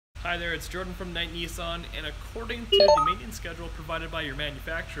Hi there, it's Jordan from Nissan, and according to the maintenance schedule provided by your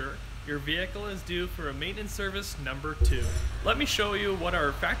manufacturer, your vehicle is due for a maintenance service number 2. Let me show you what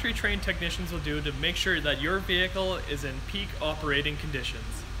our factory trained technicians will do to make sure that your vehicle is in peak operating conditions.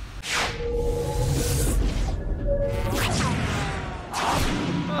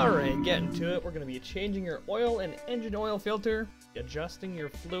 Alright, getting to it, we're going to be changing your oil and engine oil filter, adjusting your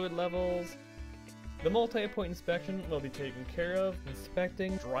fluid levels. The multi-point inspection will be taken care of,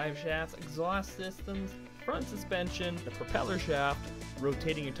 inspecting drive shafts, exhaust systems, front suspension, the propeller shaft,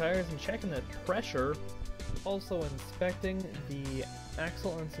 rotating your tires and checking the pressure, also inspecting the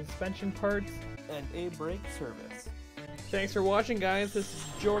axle and suspension parts, and a brake service. Thanks for watching, guys. This is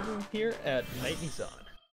Jordan here at Nissan.